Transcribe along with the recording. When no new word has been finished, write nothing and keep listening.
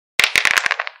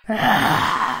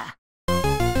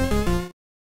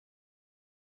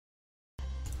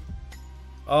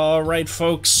Alright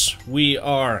folks, we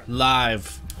are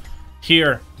live.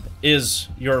 Here is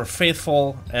your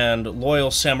faithful and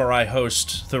loyal samurai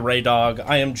host, the Ray Dog.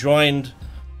 I am joined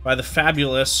by the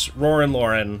fabulous Roarin'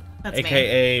 Lauren,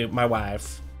 aka my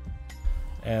wife.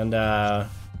 And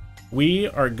we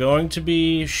are going to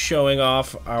be showing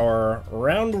off our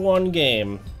round 1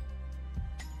 game.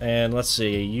 And let's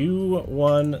see, you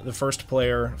won the first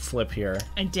player flip here.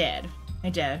 I did.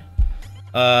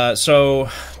 So,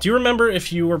 do you remember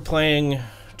if you were playing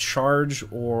Charge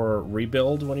or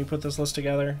Rebuild when you put this list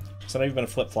together? Because I know you've been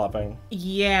flip-flopping.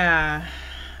 Yeah.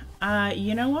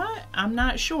 You know what? I'm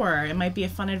not sure. It might be a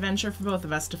fun adventure for both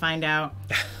of us to find out.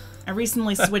 I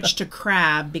recently switched to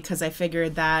Crab because I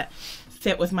figured that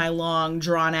fit with my long,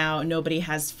 drawn-out,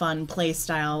 nobody-has-fun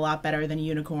playstyle a lot better than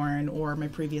Unicorn or my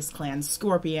previous clan,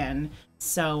 Scorpion.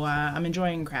 So, I'm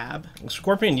enjoying Crab.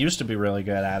 Scorpion used to be really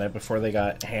good at it before they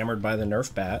got hammered by the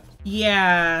Nerf bat.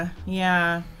 Yeah.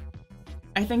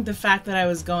 I think the fact that I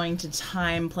was going to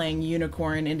time playing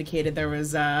Unicorn indicated there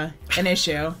was an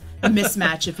issue. A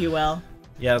mismatch, if you will.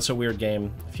 Yeah, it's a weird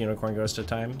game if Unicorn goes to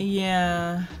time.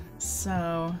 Yeah,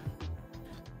 so...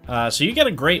 So you get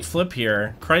a great flip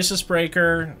here. Crisis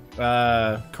Breaker,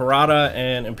 Karada,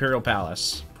 and Imperial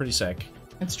Palace. Pretty sick.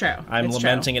 It's true. I'm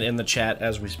lamenting it in the chat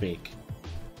as we speak.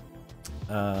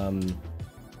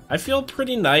 I feel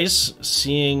pretty nice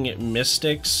seeing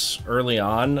Mystics early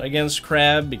on against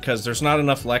Crab because there's not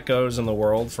enough let-goes in the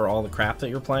world for all the crap that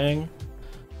you're playing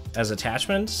as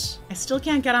attachments. I still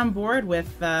can't get on board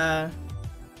with, Oh.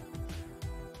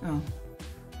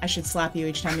 I should slap you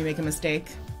each time you make a mistake.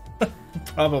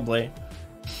 Probably.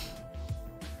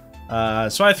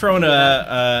 So I throw in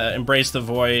a Embrace the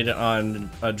Void on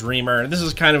a Dreamer. This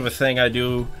is kind of a thing I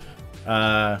do.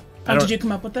 Did you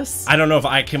come up with this? I don't know if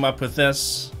I came up with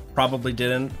this. Probably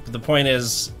didn't. But the point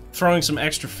is, throwing some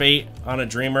extra fate on a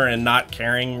Dreamer and not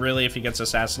caring really if he gets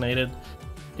assassinated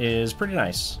is pretty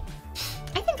nice.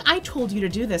 I think I told you to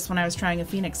do this when I was trying a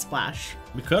Phoenix Splash.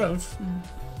 We could have.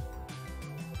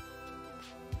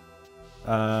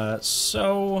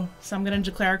 So I'm gonna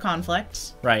declare a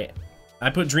conflict. Right. I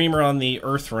put Dreamer on the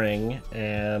Earth Ring,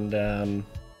 and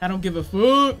I don't give a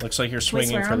fuck. Looks like you're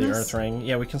swinging for the Earth Ring.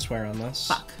 Yeah, we can swear on this.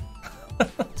 Fuck.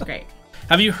 It's great.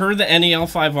 Have you heard the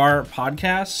NEL5R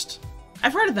podcast?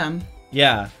 I've heard of them.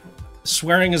 Yeah.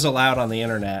 Swearing is allowed on the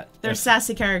internet. They're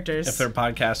sassy characters. If their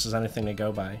podcast is anything to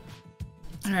go by.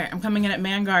 Alright, I'm coming in at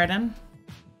Man Garden.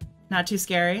 Not too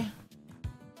scary.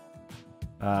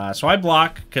 So I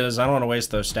block, because I don't want to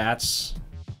waste those stats.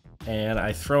 And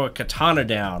I throw a Katana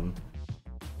down.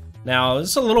 Now,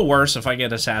 it's a little worse if I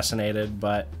get assassinated,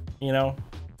 but, you know,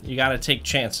 you gotta take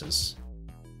chances.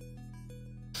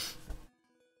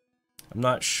 I'm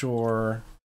not sure.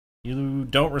 You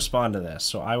don't respond to this,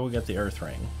 so I will get the Earth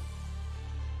Ring.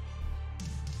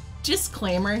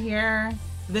 Disclaimer here.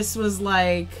 This was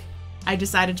like... I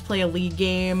decided to play a League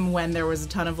game when there was a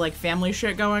ton of, like, family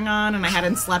shit going on, and I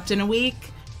hadn't slept in a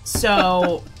week.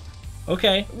 So...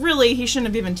 Okay. Really, he shouldn't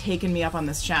have even taken me up on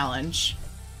this challenge.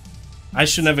 I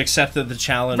shouldn't have accepted the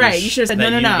challenge you should have said,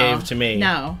 that no, you gave to me.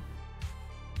 No.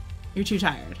 You're too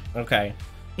tired. Okay.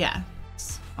 Yeah.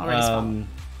 It's already small.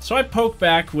 So I poke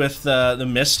back with the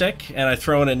Mystic, and I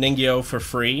throw in a Ningyo for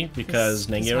free, because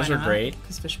Ningyos are great.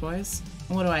 Because fish boys.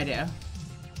 And what do I do?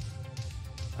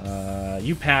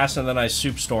 You pass, and then I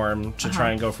Soup Storm to try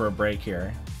and go for a break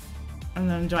here. And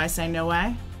then do I say no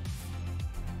way?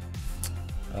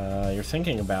 You're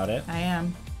thinking about it. I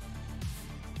am.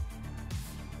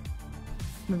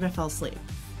 Maybe I fell asleep.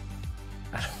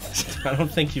 I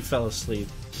don't think you fell asleep.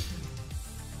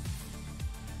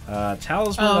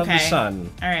 Talisman of the Sun.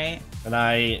 Alright. And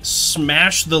I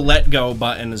smash the let go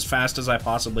button as fast as I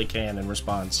possibly can in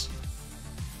response.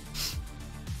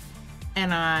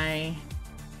 And I...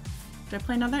 Do I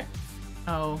play another?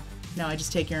 Oh, no, I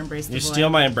just take your Embrace the Void. You steal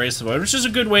my Embrace the Void, which is a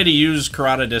good way to use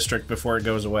Karada District before it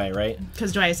goes away, right?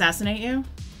 Because do I assassinate you?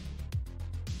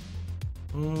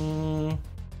 No.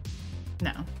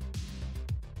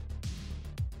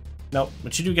 Nope,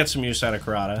 but you do get some use out of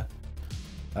Karada.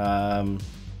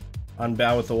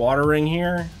 Unbow with the Water Ring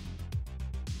here.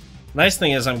 Nice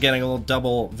thing is I'm getting a little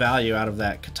double value out of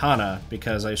that Katana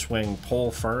because I swing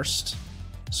pole first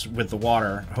with the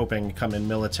water, hoping to come in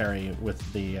military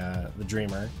with the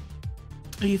Dreamer.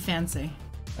 Oh, you fancy.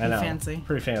 I know. Fancy.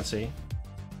 Pretty fancy.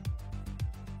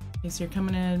 Okay, so you're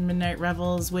coming in Midnight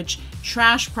Revels, which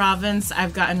trash province,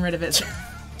 I've gotten rid of it.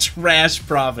 Trash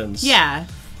province. Yeah.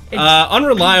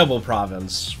 Unreliable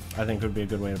province, I think would be a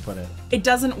good way to put it. It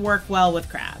doesn't work well with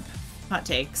Crab. Hot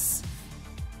takes.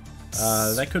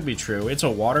 That could be true. It's a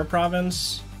water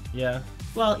province. Yeah.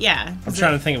 Well, yeah. I'm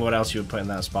trying to think of what else you would put in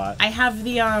that spot. I have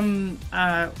the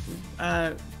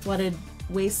flooded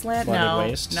wasteland.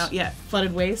 Flooded waste. No, yeah,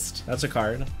 flooded waste. That's a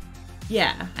card.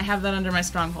 Yeah, I have that under my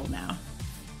stronghold now.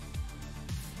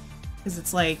 Because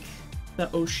it's like the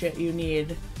oh shit you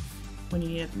need when you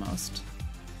need it the most.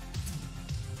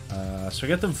 So we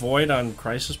get the Void on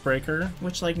Crisis Breaker.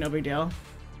 Which, like, no big deal.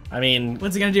 I mean...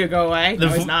 What's it gonna do, go away? No,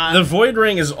 he's not. The Void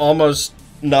Ring is almost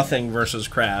nothing versus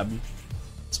Crab.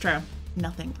 It's true.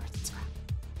 Nothing versus Crab.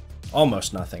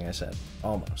 Almost nothing, I said.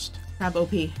 Almost. Crab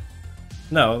OP.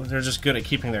 No, they're just good at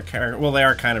keeping their character... Well, they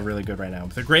are kind of really good right now,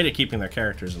 but they're great at keeping their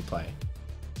characters in play.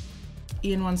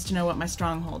 Ian wants to know what my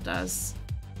stronghold does.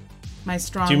 My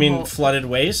stronghold... Do you mean Flooded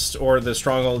Waste, or the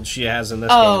stronghold she has in this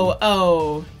game?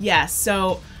 Oh, yes.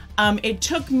 So... it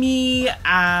took me,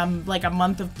 like a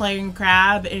month of playing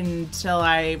Crab until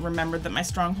I remembered that my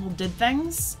stronghold did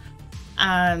things.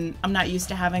 I'm not used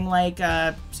to having, like,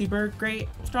 a super great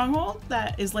stronghold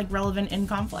that is, like, relevant in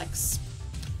conflicts.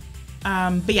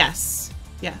 But yes.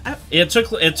 Yeah. It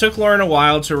took Lauren a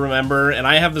while to remember, and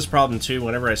I have this problem, too.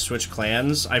 Whenever I switch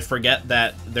clans, I forget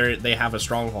that they have a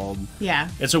stronghold. Yeah.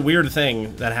 It's a weird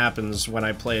thing that happens when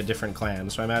I play a different clan,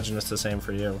 so I imagine it's the same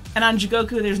for you. And on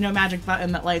Jigoku, there's no magic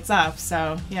button that lights up,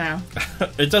 so, you know.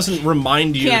 It doesn't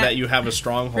remind you that you have a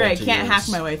stronghold. Right, can't hack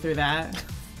my way through that.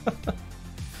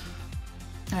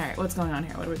 Alright, what's going on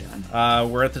here? What are we doing?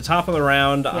 We're at the top of the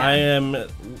round. Yeah. I am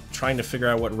trying to figure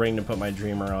out what ring to put my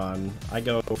Dreamer on. I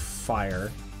go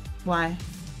Fire. Why?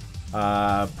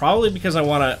 Probably because I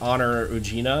want to honor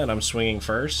Ujina, and I'm swinging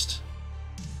first.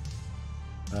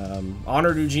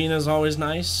 Honored Ujina is always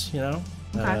nice, you know?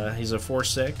 Okay. He's a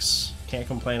 4/6. Can't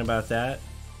complain about that.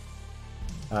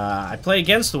 I play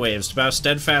against the waves. It's about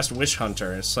Steadfast Witch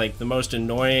Hunter. It's like the most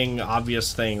annoying,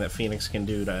 obvious thing that Phoenix can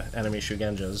do to enemy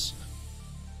Shugenjas.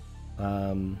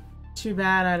 Too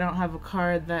bad I don't have a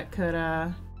card that could,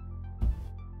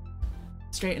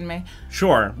 straighten me.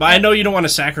 Sure, but I know you don't want to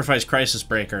sacrifice Crisis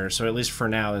Breaker, so at least for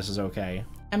now this is okay.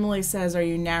 Emily says, are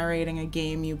you narrating a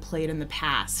game you played in the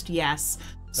past? Yes.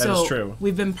 That is true.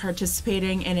 We've been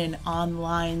participating in an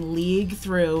online league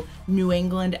through New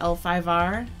England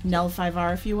L5R,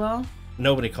 NEL5R if you will.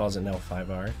 Nobody calls it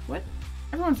NEL5R. What?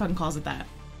 Everyone fucking calls it that.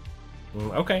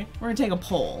 Okay. We're gonna take a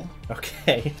poll.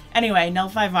 Okay. Anyway,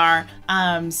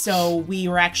 NEL5R. So we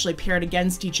were actually paired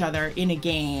against each other in a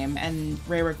game, and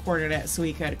Ray recorded it so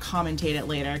we could commentate it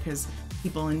later because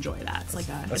people enjoy that. It's like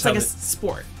a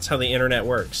sport. That's how the internet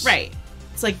works. Right.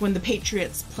 It's like when the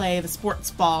Patriots play the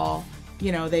sports ball.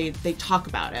 You know, they talk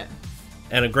about it.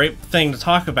 And a great thing to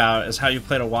talk about is how you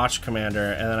played a Watch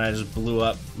Commander, and then I just blew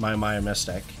up my Maya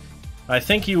Mystic. I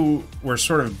think you were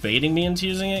sort of baiting me into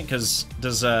using it, because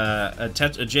does a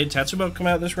Jade Tetsubo come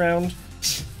out this round?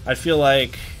 I feel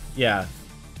like, yeah.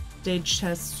 Jade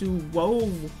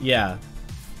Tetsubo? Yeah.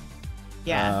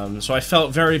 Yeah. So I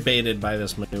felt very baited by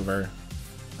this maneuver.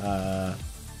 And,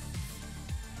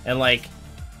 like,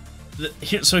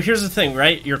 so here's the thing,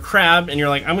 right? You're Crab, and you're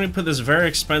like, I'm going to put this very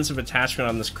expensive attachment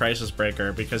on this Crisis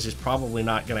Breaker, because he's probably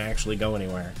not going to actually go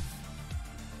anywhere.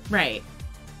 Right.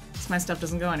 My stuff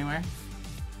doesn't go anywhere.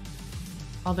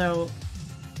 Although,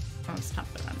 oh, stop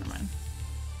it. Never mind.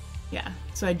 Yeah.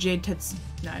 So I Jade Tets.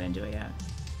 No, I didn't do it yet.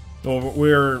 Well,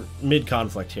 we're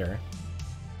mid-conflict here.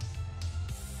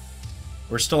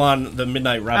 We're still on the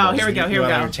Midnight Rebels. Oh, here we go. Here we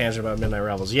go. Your tangent about Midnight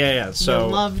Rebels. Yeah. So you'll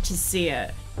love to see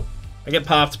it. I get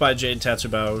popped by Jade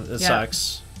Tetsubo. It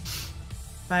sucks.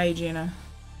 Bye, Gina.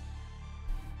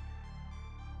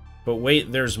 But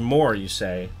wait, there's more. You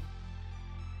say.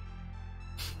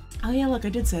 Oh yeah, look, I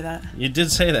did say that. You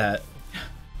did say that.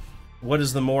 What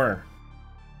is the more?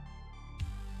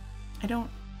 I don't...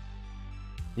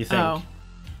 You think? Oh.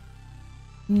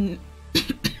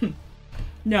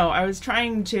 No, I was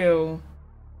trying to...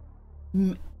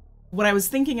 What I was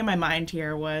thinking in my mind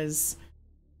here was,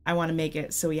 I want to make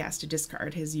it so he has to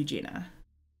discard his Eugenia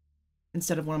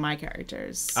instead of one of my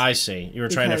characters. I see. You were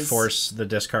trying to force the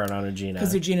discard on Ugina.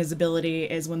 Because Ugina's ability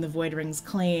is when the Void Ring's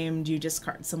claimed, you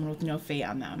discard someone with no fate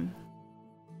on them.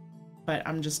 But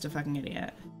I'm just a fucking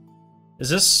idiot. Is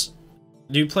this...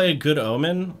 Do you play a Good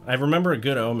Omen? I remember a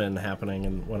Good Omen happening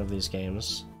in one of these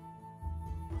games.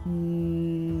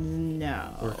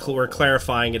 No. We're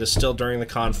clarifying it is still during the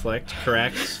conflict,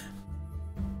 correct?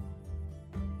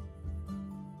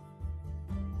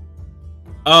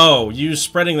 Oh, you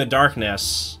spreading the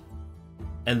darkness,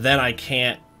 and then I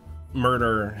can't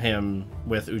murder him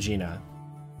with Ugina.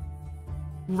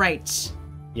 Right.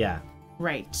 Yeah.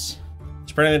 Right.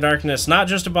 Spreading the darkness, not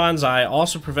just a bonsai,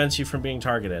 also prevents you from being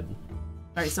targeted.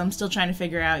 Alright, so I'm still trying to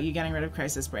figure out you getting rid of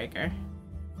Crisis Breaker.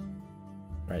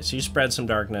 Right, so you spread some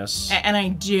darkness. And I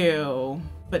do,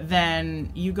 but then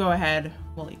you go ahead.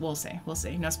 We'll see. We'll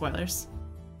see. No spoilers.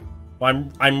 Well,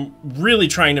 I'm really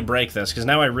trying to break this, because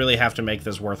now I really have to make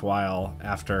this worthwhile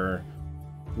after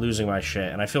losing my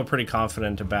shit, and I feel pretty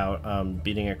confident about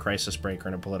beating a crisis breaker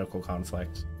in a political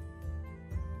conflict.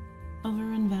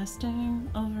 Overinvesting.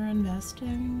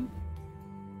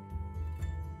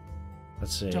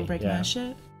 Let's see. Don't break my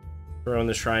shit. Throw in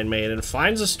the Shrine Maiden.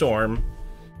 Finds a storm.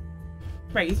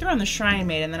 Right, you throw in the Shrine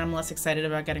Maiden, then I'm less excited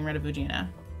about getting rid of Ugina.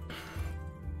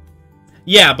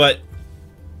 Yeah, but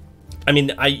I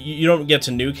mean, you don't get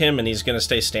to nuke him, and he's going to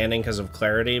stay standing because of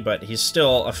clarity, but he's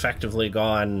still effectively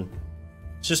gone.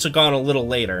 It's just gone a little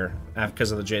later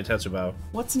because of the Jade Tetsubo.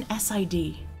 What's an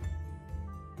SID?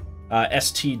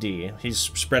 STD. He's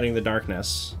spreading the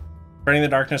darkness. Spreading the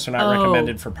darkness are not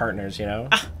recommended for partners, you know?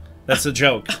 That's a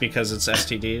joke, because it's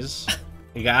STDs.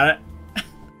 You got it?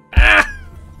 Ah!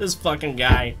 This fucking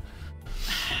guy.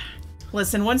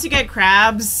 Listen, once you get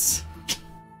crabs...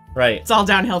 Right. It's all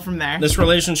downhill from there. This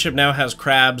relationship now has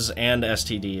crabs and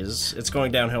STDs. It's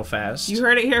going downhill fast. You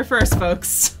heard it here first,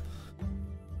 folks.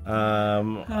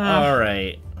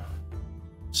 Alright.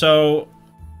 So,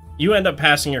 you end up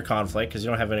passing your conflict, because you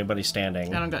don't have anybody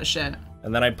standing. I don't got shit.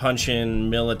 And then I punch in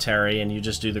military, and you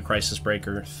just do the Crisis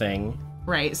Breaker thing.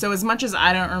 Right, so as much as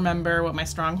I don't remember what my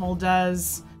Stronghold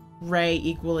does, Ray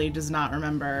equally does not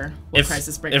remember what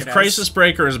Crisis Breaker does. If Crisis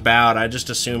Breaker is bowed, I just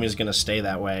assume he's going to stay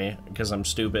that way, because I'm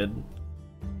stupid.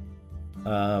 You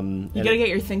gotta get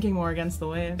your thinking more against the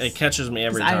waves. It catches me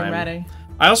every time. I am ready.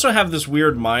 I also have this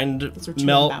weird mind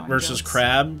melt versus jokes.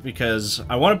 Crab, because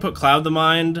I want to put Cloud the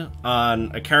Mind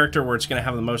on a character where it's going to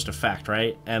have the most effect,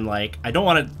 right? And, like, I don't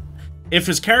want to... If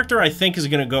his character, I think, is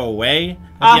going to go away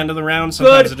at the end of the round,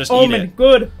 sometimes I just eat it.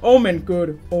 Good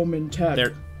Omen tech.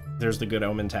 There's the good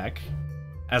Omen tech.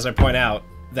 As I point out,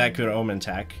 that good Omen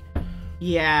tech.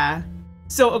 Yeah.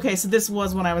 So, okay, so this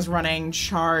was when I was running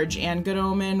Charge and Good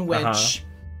Omen, which...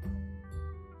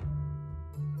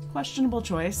 Questionable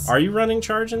choice. Are you running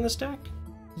Charge in this deck?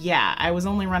 Yeah, I was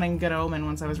only running Good Omen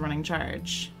once I was running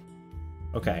Charge.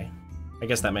 Okay. I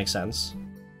guess that makes sense.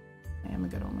 I am a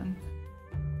Good Omen.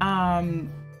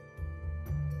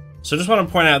 So just want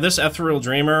to point out, this Ethereal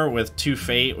Dreamer with 2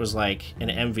 Fate was like an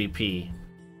MVP.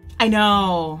 I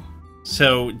know.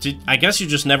 So, I guess you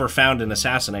just never found an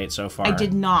Assassinate so far. I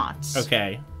did not.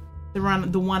 Okay. The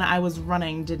one I was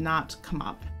running did not come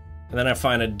up. And then I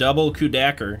find a double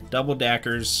Kudacker, double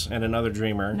Dackers, and another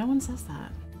Dreamer. No one says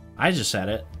that. I just said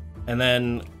it. And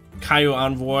then Kaiju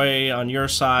Envoy on your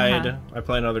side. I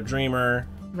play another Dreamer.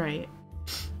 Right.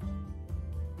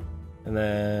 And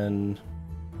then...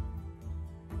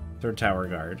 Third Tower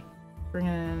Guard.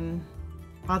 Bringing in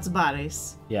lots of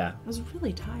bodies. Yeah. I was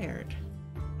really tired.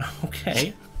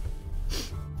 Okay.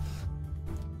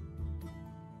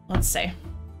 Let's see.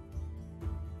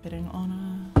 Bidding on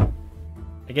a...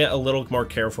 I get a little more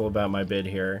careful about my bid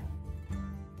here.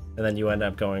 And then you end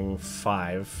up going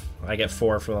 5. I get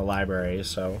 4 from the library,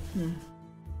 so...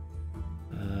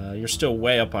 you're still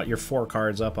way up on... You're 4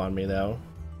 cards up on me, though.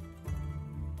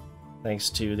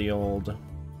 Thanks to the old...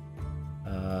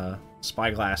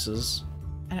 Spyglasses.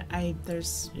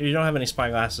 There's... You don't have any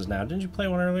Spyglasses now. Didn't you play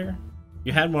one earlier?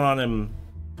 You had one on him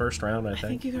first round, I think. I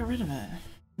think you got rid of it.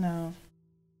 No.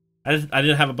 I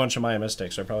didn't have a bunch of Maya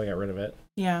Mystics, so I probably got rid of it.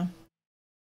 Yeah.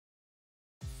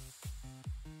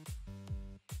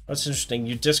 That's interesting.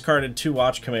 You discarded 2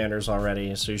 Watch Commanders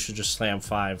already, so you should just slam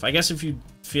 5. I guess if you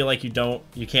feel like you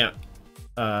can't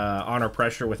honor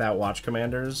pressure without Watch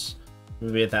Commanders,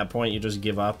 maybe at that point you just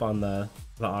give up on the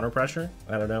honor pressure?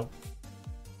 I don't know.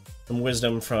 Some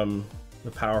wisdom from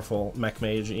the powerful mech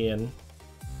mage Ian.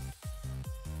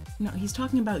 No, he's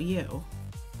talking about you.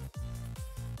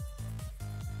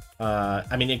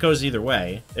 I mean, it goes either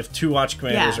way. If 2 Watch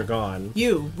Commanders are gone...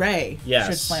 You, Ray, yes.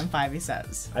 should slam 5, he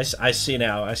says. I see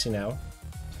now, I see now.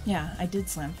 Yeah, I did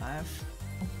slam 5.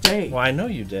 Okay. Well, I know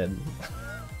you did.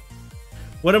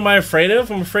 What am I afraid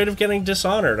of? I'm afraid of getting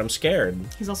dishonored. I'm scared.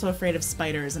 He's also afraid of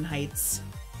spiders and heights.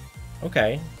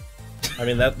 Okay. I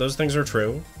mean, those things are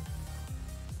true.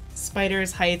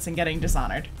 Spiders, heights, and getting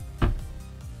dishonored.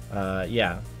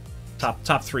 Yeah.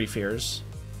 Top 3 fears.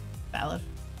 Valid.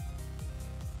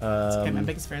 It's okay, my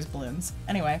biggest fear is balloons.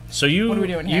 Anyway, so what are we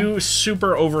doing here? You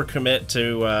super overcommit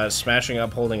to smashing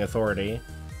up Holding Authority.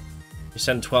 You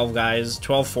send 12 guys,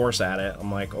 12 force at it.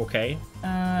 I'm like, okay,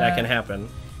 that can happen.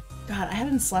 God, I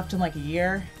haven't slept in like a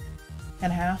year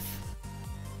and a half.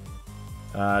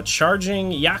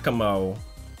 Charging Yakumo,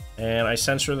 and I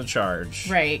censor the charge.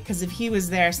 Right, because if he was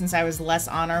there, since I was less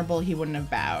honorable, he wouldn't have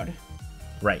bowed.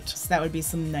 Right. So that would be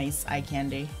some nice eye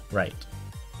candy. Right.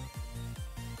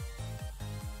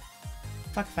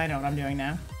 Fuck if I know what I'm doing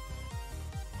now.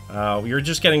 You're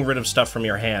just getting rid of stuff from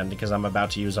your hand because I'm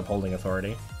about to use Upholding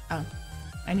Authority. Oh.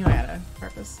 I knew I had a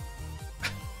purpose.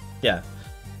 Yeah.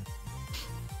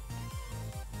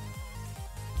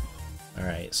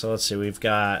 Alright, so let's see. We've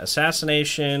got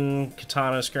Assassination,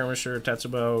 Katana, Skirmisher,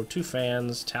 Tetsubo, 2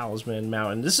 Fans, Talisman,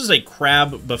 Mountain. This is a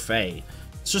crab buffet.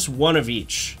 It's just one of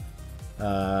each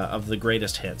of the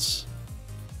greatest hits.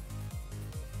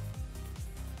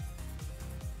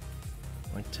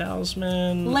 Like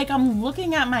Talisman. Like, I'm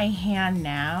looking at my hand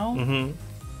now,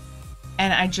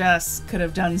 and I just could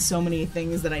have done so many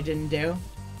things that I didn't do.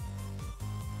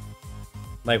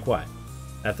 Like what?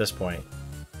 At this point?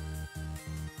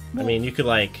 I mean, you could,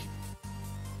 like...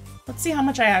 Let's see how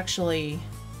much I actually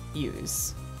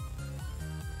use.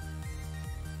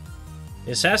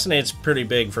 The Assassinate's pretty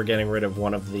big for getting rid of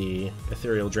one of the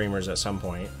Ethereal Dreamers at some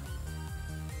point.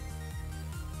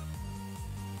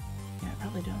 Yeah, I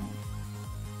probably don't.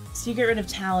 So you get rid of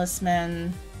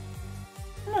Talisman.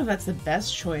 I don't know if that's the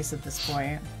best choice at this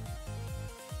point.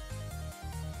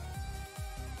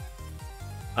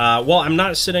 Well, I'm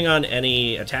not sitting on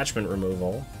any attachment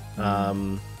removal.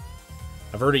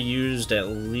 I've already used at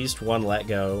least 1 let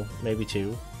go, maybe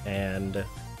 2, and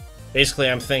basically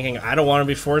I'm thinking I don't want to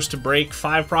be forced to break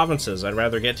 5 provinces. I'd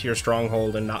rather get to your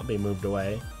stronghold and not be moved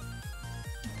away.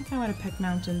 I think I would have picked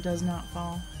Mountain Does Not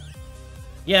Fall.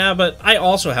 Yeah, but I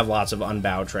also have lots of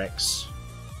unbow tricks.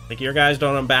 Like, your guys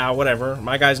don't unbow, whatever.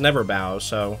 My guys never bow,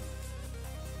 so...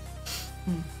 I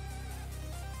mean,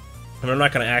 I'm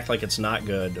not going to act like it's not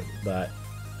good, but...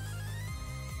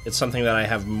 it's something that I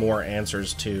have more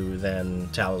answers to than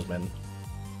Talisman.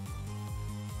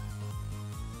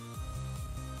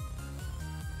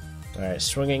 Alright,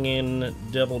 swinging in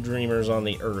Double Dreamers on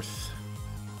the Earth.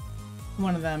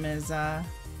 One of them is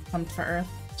Pumped for Earth.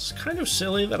 It's kind of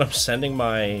silly that I'm sending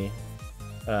my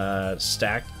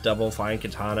stacked Double Fine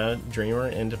Katana Dreamer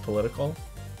into Political.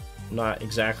 I'm not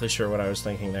exactly sure what I was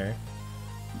thinking there.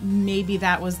 Maybe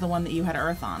that was the one that you had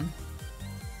Earth on.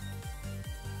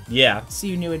 Yeah. So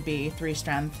you knew it'd be 3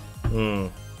 strength. I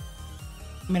mean,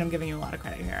 I'm giving you a lot of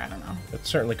credit here. I don't know. That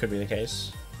certainly could be the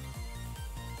case.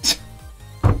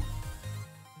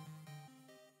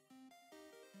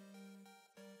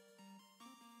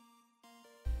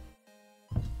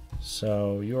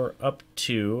 So you're up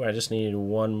 2. I just need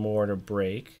 1 more to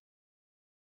break.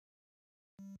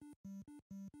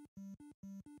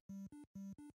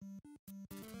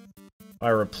 I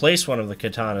replace one of the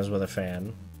katanas with a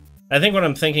fan. I think what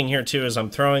I'm thinking here, too, is I'm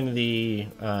throwing the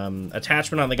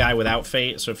attachment on the guy without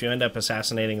fate, so if you end up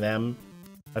assassinating them,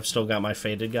 I've still got my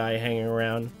fated guy hanging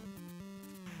around.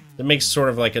 It makes sort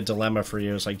of like a dilemma for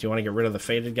you. It's like, do you want to get rid of the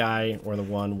fated guy or the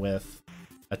one with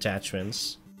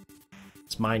attachments?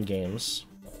 It's mind games.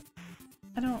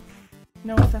 I don't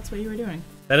know if that's what you were doing.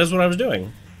 That is what I was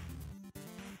doing.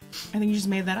 I think you just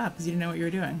made that up because you didn't know what you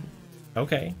were doing.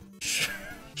 Okay.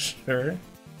 Sure.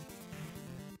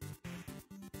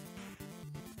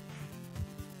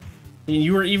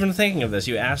 You were even thinking of this.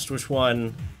 You asked which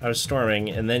one I was storming,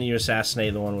 and then you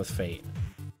assassinated the one with fate.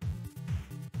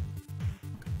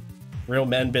 Real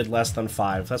men bid less than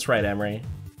 5. That's right, Emery.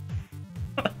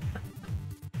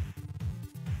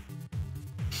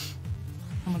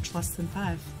 How much less than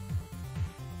 5?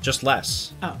 Just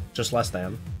less. Oh. Just less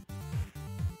than.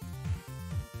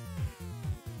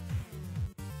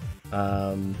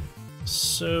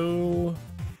 So...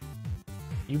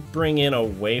 you bring in a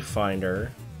Wayfinder.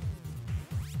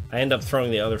 I end up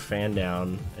throwing the other fan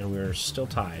down, and we're still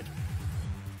tied.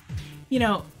 You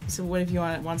know, so what if you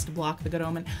wants to block the Good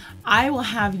Omen? I will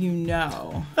have you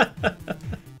know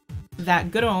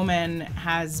that Good Omen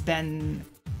has been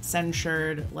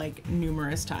censured, like,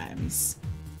 numerous times.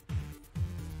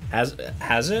 Has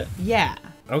it? Yeah.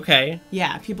 Okay.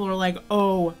 Yeah, people are like,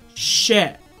 oh,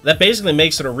 shit. That basically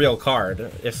makes it a real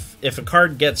card. If a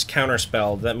card gets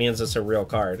counterspelled, that means it's a real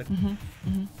card.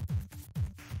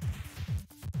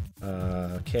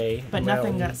 Okay. But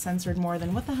nothing got censored more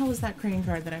than, what the hell was that Crane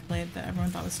card that I played that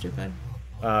everyone thought was stupid?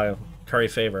 Curry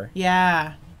Favor.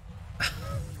 Yeah.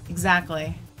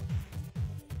 Exactly.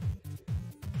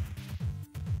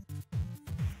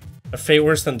 A Fate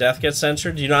Worse Than Death gets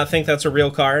censored? Do you not think that's a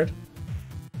real card?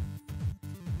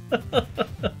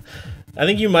 I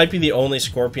think you might be the only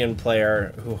Scorpion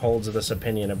player who holds this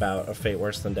opinion about a Fate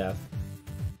Worse Than Death.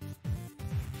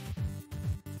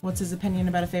 What's his opinion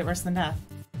about a Fate Worse Than Death?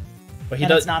 Well,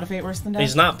 It's not a Fate Worse Than Death?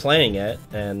 He's not playing it,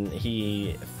 and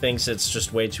he thinks it's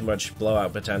just way too much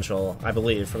blowout potential, I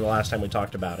believe, from the last time we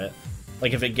talked about it.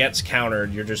 Like, if it gets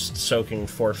countered, you're just soaking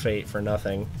 4 Fate for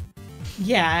nothing.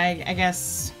 Yeah, I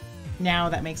guess now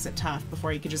that makes it tough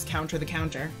before you could just counter the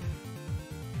counter.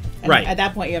 And right. at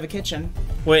that point, you have a kitchen.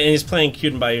 Well, and he's playing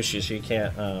Kyuden Bayushi, so you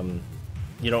can't.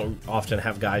 You don't often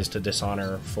have guys to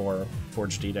dishonor for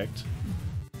Forged Edict.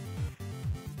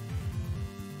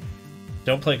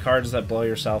 Don't play cards that blow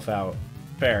yourself out.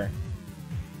 Fair.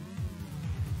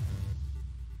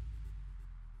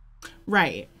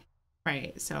 Right.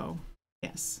 Right. So,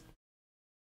 yes.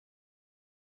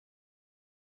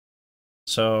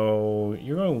 So,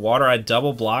 you're going water. I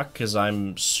double block because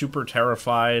I'm super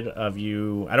terrified of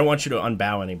you. I don't want you to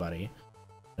unbow anybody.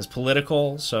 It's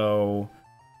political, so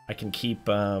I can keep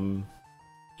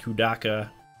Kudaka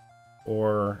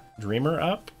or Dreamer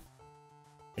up.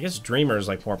 I guess Dreamer is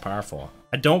like more powerful.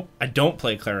 I don't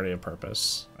play Clarity of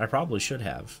Purpose. I probably should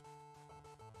have.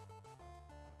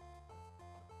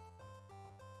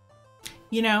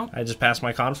 You know, I just passed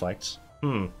my conflicts.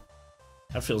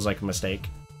 That feels like a mistake.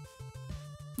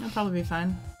 that'll probably be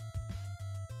fine.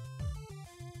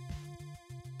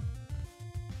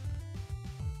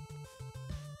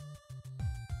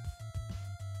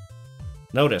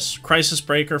 Notice, Crisis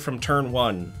Breaker from turn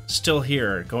 1. Still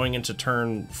here, going into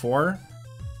turn 4.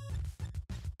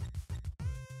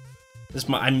 This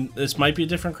might be a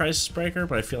different Crisis Breaker,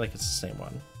 but I feel like it's the same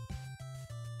one.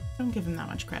 Don't give him that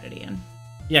much credit, Ian.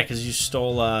 Yeah, because you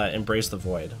stole Embrace the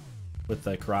Void with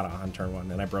the Karada on turn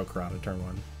 1, and I broke Karada turn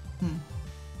 1.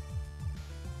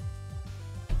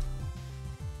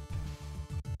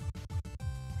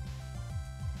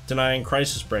 Denying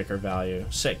Crisis Breaker value.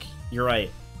 Sick. You're right.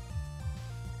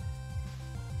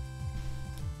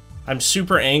 I'm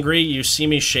super angry. You see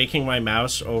me shaking my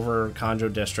mouse over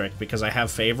Kanjo District because I have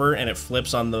favor and it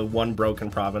flips on the one broken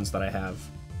province that I have.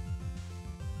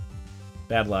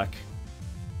 Bad luck.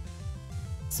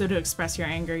 So to express your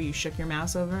anger, you shook your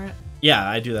mouse over it? Yeah,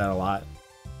 I do that a lot.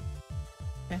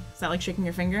 Okay. Is that like shaking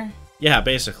your finger? Yeah,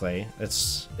 basically.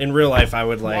 It's in real life I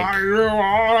would like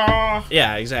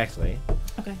Yeah, exactly.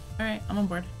 Okay. Alright, I'm on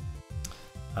board.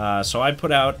 So I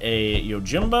put out a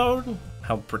Yojimbo,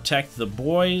 help protect the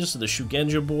boys, the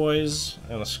Shugenja boys,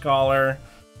 and a scholar.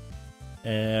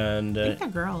 And I think they're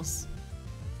girls.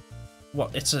 Well,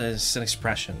 it's an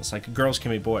expression. It's like girls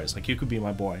can be boys. Like you could be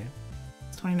my boy.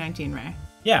 It's 2019, Ray.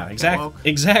 Yeah,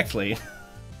 exactly.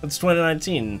 It's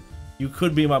 2019. You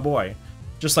could be my boy.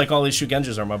 Just like all these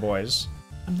Shugenjas are my boys.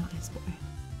 I'm not his boy.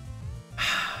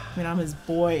 I mean, I'm his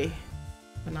boy,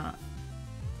 but not.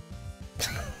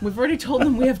 We've already told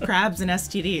them we have crabs and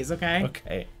STDs, okay?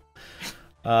 Okay.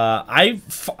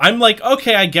 I'm like,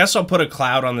 okay, I guess I'll put a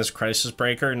cloud on this Crisis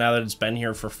Breaker now that it's been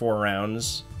here for 4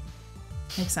 rounds.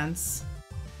 Makes sense.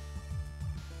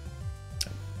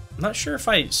 I'm not sure if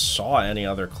I saw any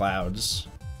other clouds.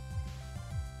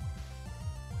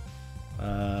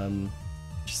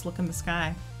 Just look in the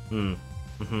sky.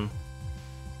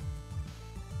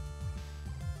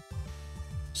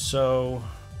 So,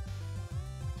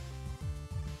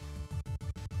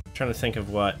 I'm trying to think of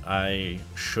what I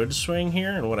should swing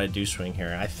here and what I do swing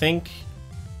here. I think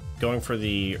going for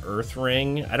the Earth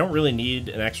Ring. I don't really need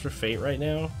an extra Fate right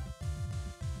now.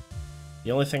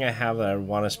 The only thing I have that I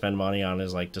want to spend money on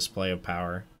is like Display of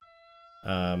Power.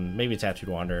 Maybe Tattooed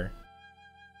Wanderer.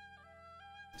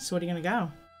 So what are you gonna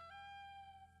go?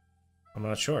 I'm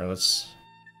not sure. Let's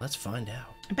find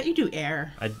out. I bet you do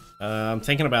air. I'm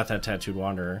thinking about that Tattooed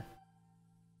Wanderer.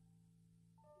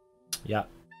 Yeah.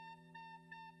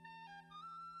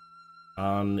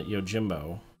 On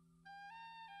Yojimbo.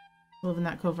 Living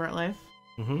that covert life.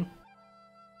 Mm-hmm.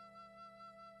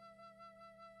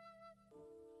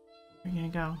 Where are you gonna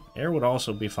go? Air would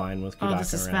also be fine with Kudaka. Oh, the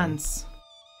suspense.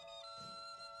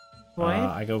 Void?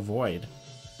 I go Void.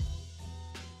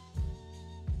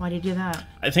 Why do you do that?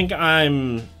 I think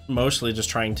I'm mostly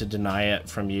just trying to deny it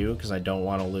from you because I don't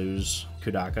want to lose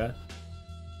Kudaka.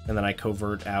 And then I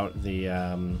covert out the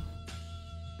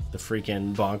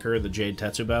freaking bonker, the Jade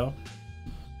Tetsubo,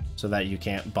 so that you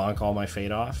can't bonk all my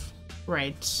fate off.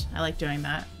 Right. I like doing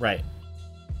that. Right.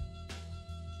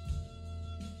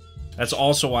 That's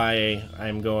also why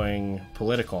I'm going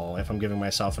political, if I'm giving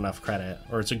myself enough credit.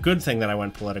 Or it's a good thing that I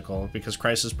went political, because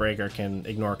Crisis Breaker can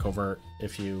ignore covert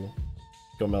if you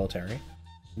go military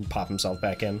and pop himself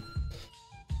back in.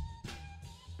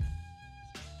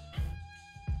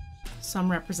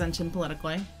 Some represent him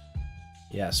politically.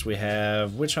 Yes, we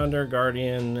have Witch Hunter,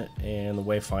 Guardian, and the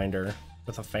Wayfinder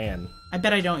with a fan. I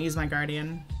bet I don't use my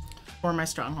Guardian or my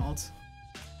Stronghold.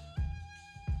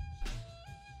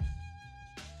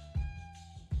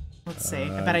 Let's see.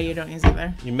 I bet you don't use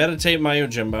either. You meditate my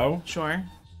Yojimbo. Sure.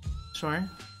 Sure.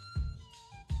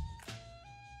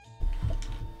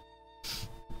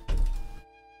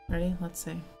 Ready? Let's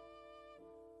see.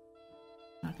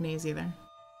 Not gonna use either.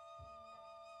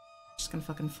 Just gonna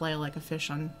fucking flail like a fish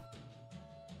on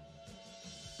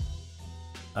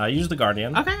Use the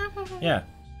Guardian. Okay. Yeah.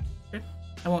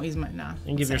 I won't use my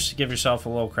And give yourself a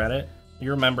little credit.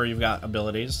 You remember you've got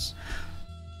abilities.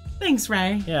 Thanks,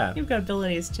 Ray. Yeah. You've got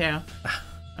abilities too.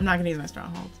 I'm not gonna use my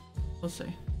stronghold. We'll see.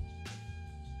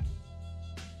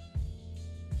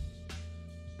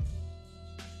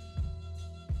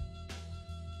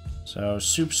 So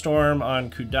Soup Storm on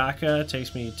Kudaka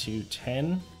takes me to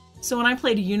 10. So when I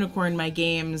played a unicorn, my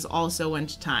games also went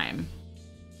to time.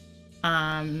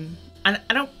 And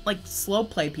I don't like slow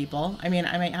play people. I mean,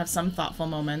 I might have some thoughtful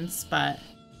moments, but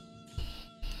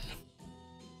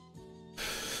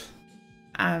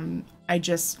I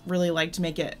just really like to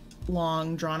make it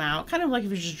long, drawn out. Kind of like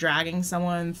if you're just dragging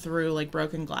someone through like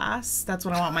broken glass. That's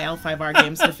what I want my L5R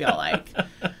games to feel like.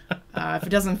 If it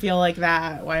doesn't feel like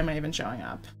that, why am I even showing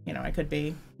up? You know, I could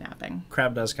be napping.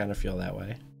 Crab does kind of feel that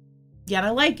way. Yeah, and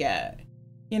I like it.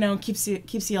 You know, keeps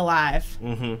you alive.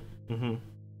 Mm-hmm. Mm-hmm.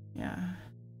 Yeah.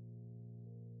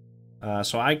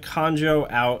 So I conjo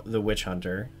out the Witch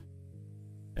Hunter,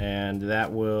 and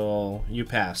that will... You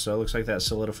pass, so it looks like that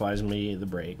solidifies me the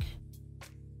break.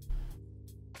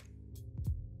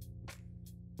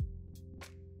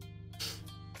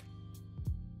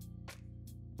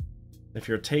 If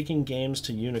you're taking games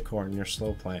to Unicorn, you're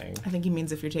slow playing. I think he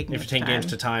means if you're taking games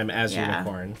to time as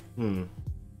Unicorn. Well,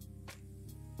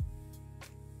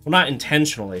 not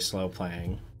intentionally slow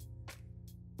playing.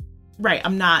 Right,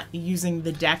 I'm not using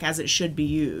the deck as it should be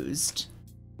used.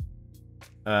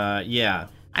 Yeah.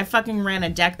 I fucking ran a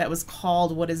deck that was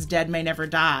called What is Dead May Never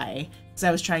Die, because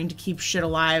I was trying to keep shit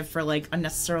alive for like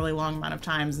unnecessarily long amount of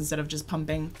times instead of just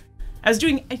pumping. I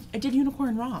did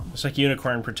Unicorn wrong. It's like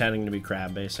Unicorn pretending to be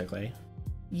Crab, basically.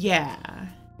 Yeah.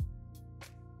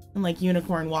 And like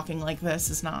Unicorn walking like this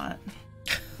is not...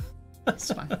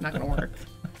 It's fine, not gonna work.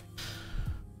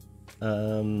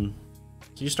 So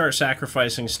you start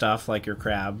sacrificing stuff like your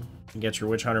Crab. You get your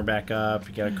Witch Hunter back up,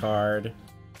 you get a card.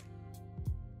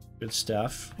 Good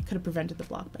stuff. I could have prevented the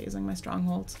block by using my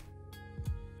strongholds.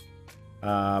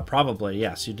 Probably,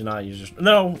 yes. You did not use your...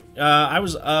 No, I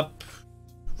was up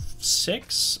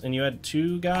 6, and you had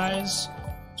 2 guys,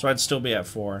 so I'd still be at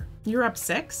 4. You're up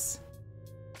 6?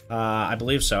 I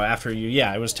believe so. After you...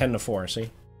 Yeah, it was 10-4, see?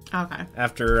 Okay.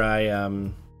 After I,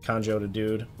 conjoed a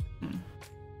dude.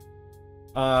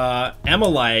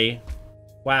 Emily,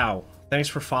 wow, thanks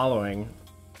for following.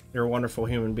 You're a wonderful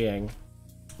human being.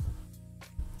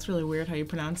 It's really weird how you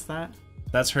pronounce that.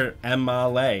 That's her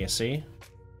Emily, see?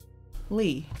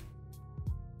 Lee.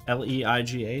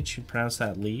 L-E-I-G-H, you pronounce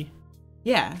that Lee?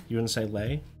 Yeah. You wouldn't say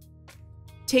Lay?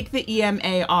 Take the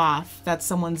E-M-A off. That's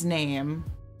someone's name.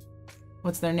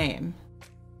 What's their name?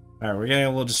 Alright, we're getting a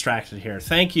little distracted here.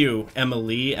 Thank you,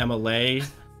 Emily,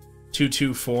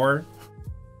 224.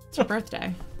 It's your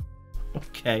birthday.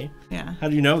 Okay. Yeah. How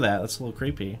do you know that? That's a little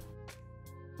creepy.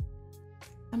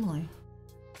 Emily.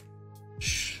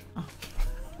 Shh. Oh.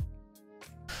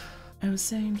 I was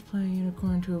saying to play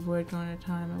Unicorn to avoid going to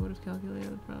time. I would have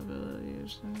calculated the probability.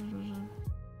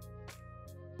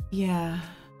 Yeah.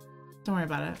 Don't worry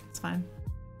about it. It's fine.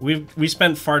 We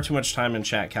spent far too much time in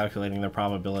chat calculating the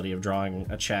probability of drawing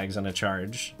a Chags and a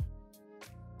charge.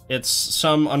 It's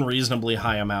some unreasonably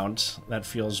high amount that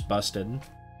feels busted.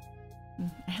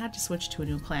 I had to switch to a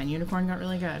new clan. Unicorn got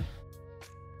really good.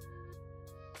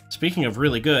 Speaking of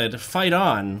really good, Fight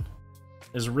On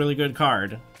is a really good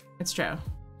card. It's true.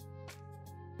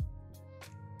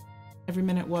 Every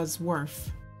minute was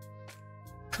worth.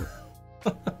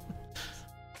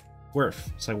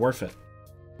 Worth. It's like worth it.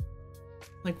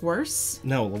 Like worse?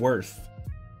 No, worth.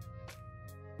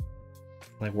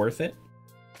 Like worth it?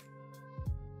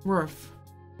 Worth.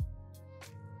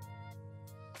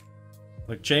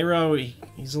 Look, J-Ro,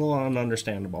 he's a little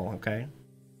ununderstandable, okay?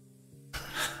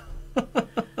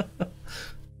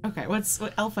 Okay, what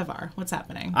L5R? What's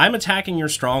happening? I'm attacking your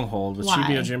stronghold with Why?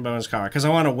 Chibi Jimbo and Scar, because I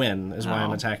want to win, is why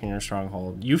I'm attacking your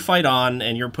stronghold. You fight on,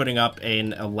 and you're putting up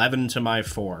an 11 to my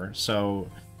 4, so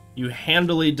you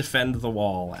handily defend the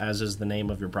wall, as is the name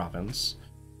of your province.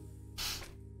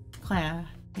 Clan.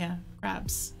 Yeah,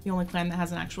 Crabs. The only clan that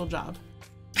has an actual job.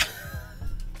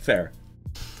 Fair.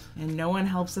 And no one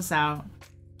helps us out.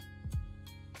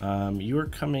 You are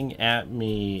coming at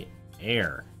me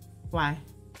air. Why?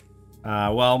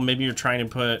 Well, maybe you're trying to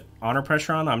put honor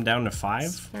pressure on. I'm down to 5. I'm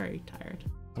very tired.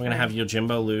 I'm gonna have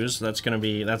Yojimbo lose. That's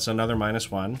another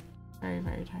 -1. Very,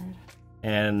 very tired.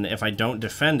 And if I don't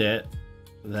defend it,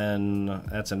 then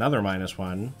that's another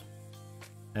 -1.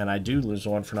 And I do lose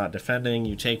 1 for not defending.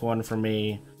 You take 1 from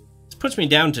me. This puts me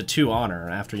down to 2 honor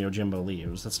after Yojimbo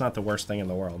leaves. That's not the worst thing in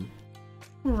the world.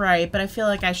 Right, but I feel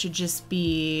like I should just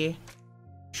be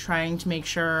trying to make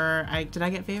sure did I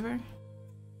get favor?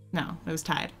 No, it was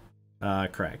tied.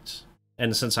 Correct.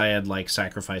 And since I had, like,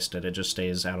 sacrificed it, it just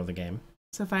stays out of the game.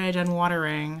 So if I had done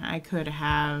watering, I could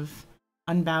have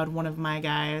unbowed one of my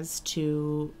guys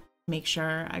to make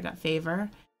sure I got favor.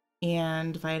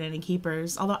 And if I had any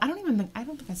keepers, although I don't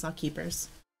think I saw keepers.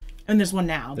 And there's one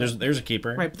now. There's a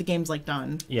keeper. Right, but the game's, like,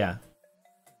 done. Yeah.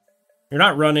 You're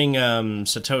not running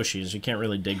Satoshis. You can't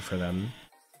really dig for them,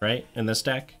 right? In this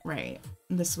deck? Right.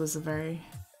 This was a very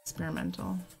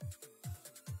experimental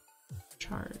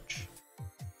charge.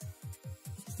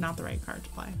 It's not the right card to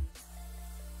play.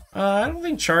 I don't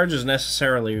think charge is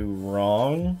necessarily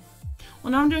wrong.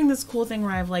 Well, now I'm doing this cool thing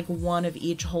where I have, like, one of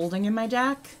each holding in my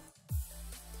deck.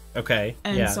 Okay,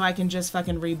 and yeah. so I can just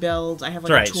fucking rebuild. I have,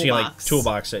 like, right, a toolbox. so you, like,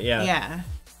 toolbox it, yeah. Yeah.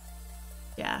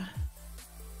 Yeah.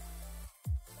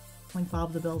 Like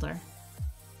Bob the Builder.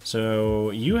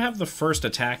 So, you have the first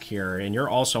attack here, and you're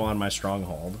also on my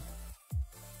stronghold.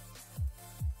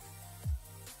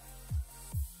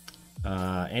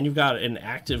 And you've got an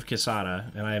active Quesada,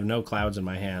 and I have no clouds in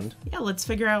my hand. Yeah, let's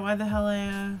figure out why the hell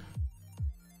I,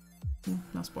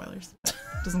 no spoilers.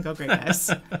 Doesn't go great,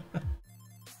 guys.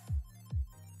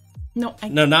 No,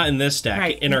 no, not in this deck.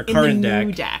 Right, in our current the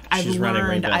new deck. I've she's learned,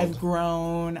 running rebuild. I've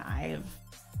grown, I've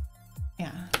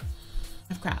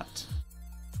crapped.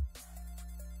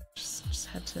 Just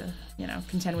had to, you know,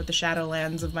 contend with the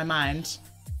Shadowlands of my mind.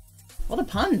 All the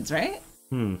puns, right?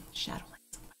 Shadowlands.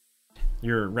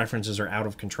 Your references are out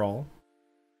of control.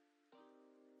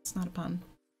 It's not a pun.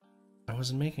 I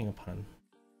wasn't making a pun.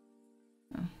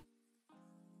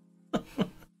 Oh.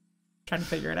 Trying to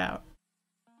figure it out.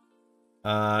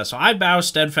 So I bow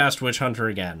Steadfast Witch Hunter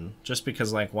again, just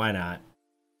because, like, why not?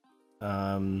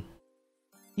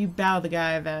 You bow the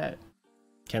guy that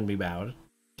can be bowed.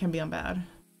 Can be unbowed.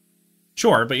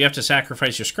 Sure, but you have to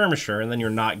sacrifice your skirmisher, and then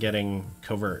you're not getting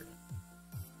covert.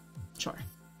 Sure.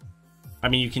 I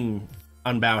mean, you can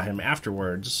unbow him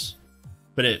afterwards,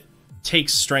 but it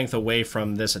takes strength away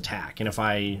from this attack. And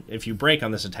if you break on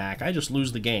this attack, I just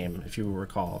lose the game, if you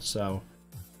recall. So,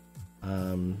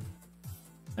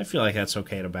 I feel like that's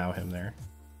okay to bow him there.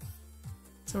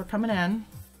 So we're coming in.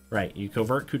 Right, you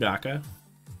covert Kudaka.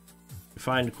 You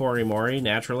find Korimori,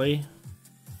 naturally.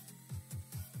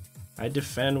 I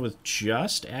defend with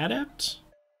just Adept.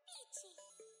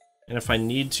 And if I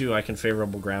need to, I can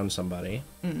favorable ground somebody.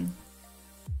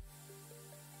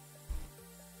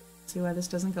 See why this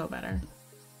doesn't go better.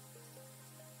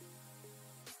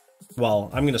 Well,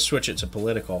 I'm going to switch it to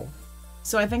political.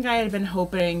 So I think I had been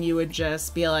hoping you would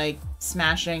just be, like,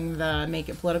 smashing the make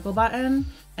it political button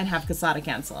and have Quesada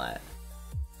cancel it.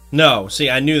 No, see,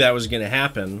 I knew that was going to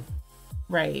happen.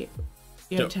 Right.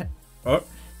 You have oh.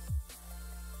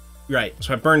 Right,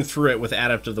 so I burned through it with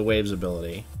Adept of the Waves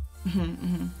ability.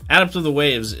 Adept of the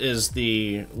Waves is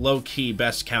the low-key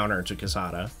best counter to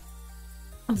Quesada.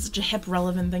 That's such a hip,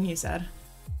 relevant thing you said.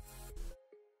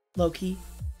 Low-key.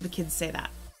 The kids say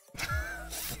that.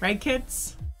 Right,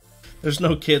 kids? There's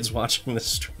no kids watching this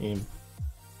stream.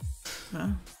 Huh?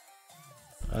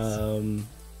 How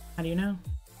do you know?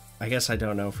 I guess I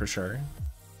don't know for sure.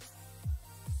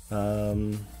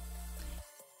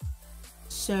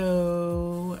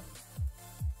 So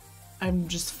I'm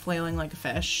just flailing like a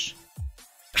fish.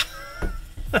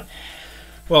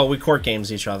 Well, we court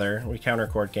games each other. We counter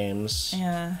court games.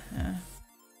 Yeah.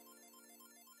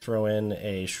 Throw in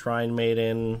a Shrine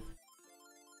Maiden.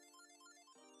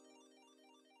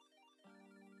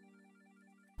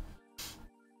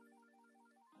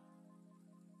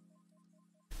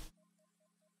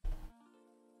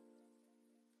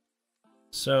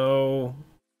 So,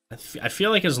 I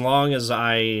feel like as long as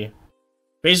I...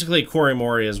 Basically,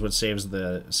 Korimori is what saves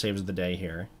the day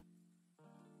here.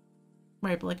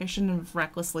 Right, but, like, I shouldn't have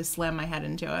recklessly slammed my head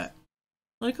into it.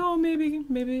 Like, oh, maybe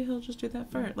he'll just do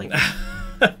that first. Like,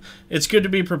 it's good to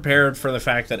be prepared for the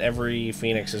fact that every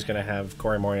Phoenix is going to have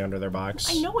Korimori under their box.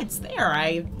 I know it's there.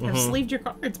 I have sleeved your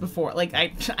cards before. Like,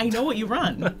 I know what you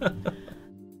run.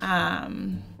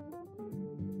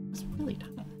 It's really tough.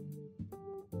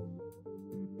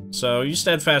 So you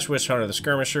Steadfast Witch Hunter the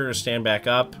Skirmisher to stand back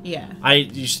up. Yeah.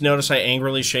 You notice I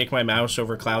angrily shake my mouse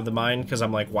over Cloud the Mind because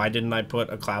I'm like, why didn't I put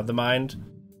a Cloud the Mind?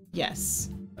 Yes.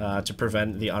 To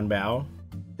prevent the unbow.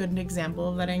 Good example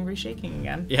of that angry shaking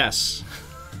again. Yes.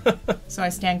 So I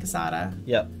stand Quesada.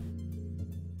 Yep.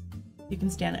 You can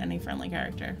stand any friendly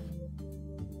character.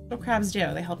 What crabs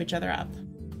do, they help each other up.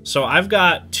 So I've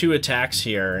got 2 attacks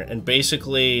here, and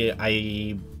basically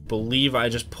I believe I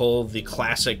just pull the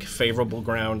classic favorable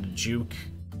ground juke.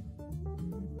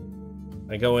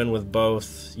 I go in with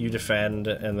both, you defend,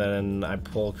 and then I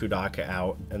pull Kudaka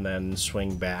out and then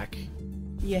swing back.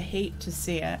 You hate to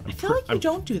see it. I feel like you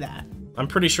don't do that. I'm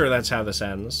pretty sure that's how this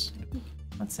ends.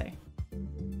 Let's see.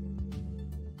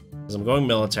 Because I'm going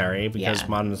military, because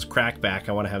Yeah. on this crackback,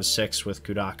 I want to have 6 with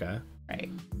Kudaka.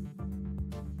 Right.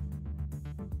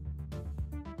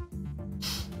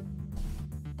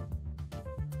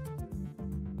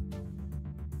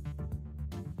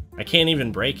 I can't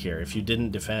even break here if you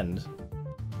didn't defend.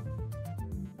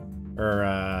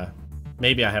 Or,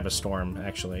 maybe I have a storm,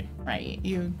 actually. Right.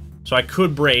 You. So I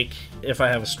could break if I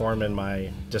have a storm in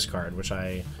my discard, which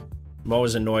I'm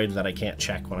always annoyed that I can't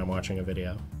check when I'm watching a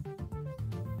video.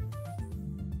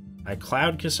 I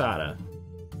Cloud Casada.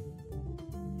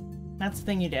 That's the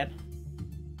thing you did.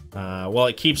 Well,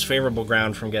 it keeps favorable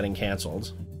ground from getting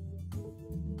canceled.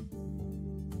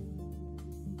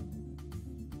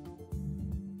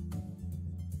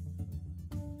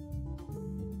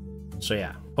 So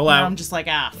yeah, pull Now out. I'm just like,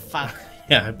 ah, fuck.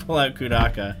 Yeah, I pull out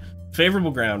Kudaka.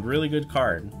 Favorable ground, really good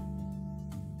card.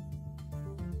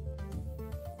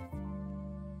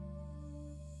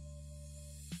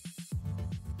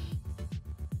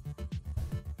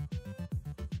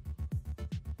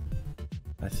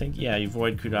 I think, yeah, you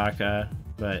void Kudaka,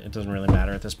 but it doesn't really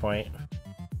matter at this point.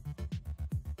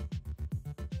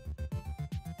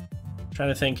 I'm trying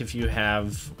to think if you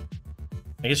have...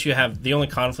 I guess you have... The only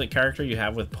conflict character you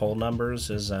have with poll numbers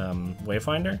is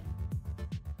Wayfinder?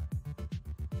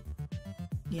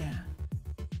 Yeah.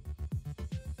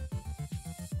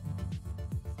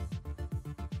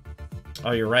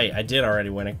 Oh, you're right. I did already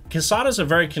win it. Casada's a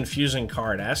very confusing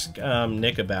card. Ask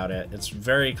Nick about it. It's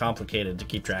very complicated to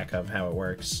keep track of how it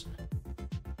works.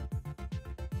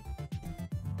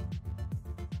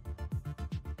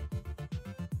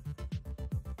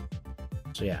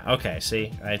 So yeah, okay,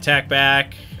 see? I attack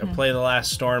back, I play the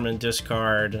last storm and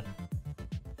discard,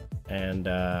 and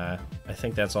I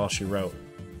think that's all she wrote.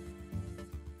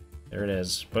 There it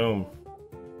is. Boom.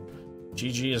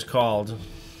 GG is called.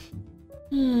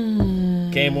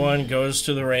 Game 1 goes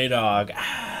to the Ray Dog.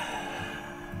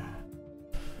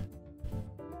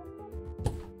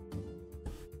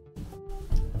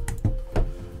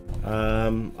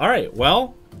 Alright,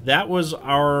 well, that was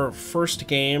our first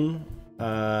game.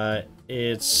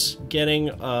 It's getting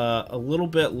a little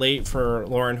bit late for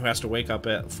Lauren, who has to wake up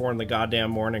at 4 in the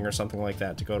goddamn morning or something like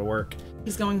that to go to work.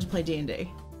 He's going to play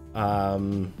D&D.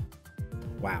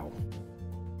 Wow.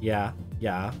 Yeah.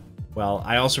 Well,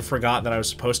 I also forgot that I was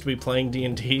supposed to be playing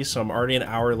D&D, so I'm already an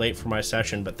hour late for my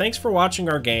session. But thanks for watching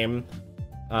our game.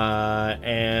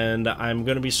 And I'm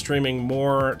going to be streaming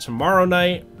more tomorrow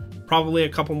night. Probably a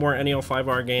couple more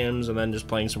NEL5R games, and then just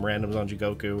playing some randoms on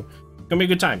Jigoku. It's going to be a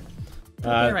good time.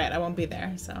 You're right, I won't be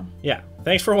there, so. Yeah.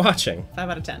 Thanks for watching. 5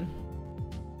 out of 10.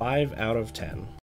 5 out of 10.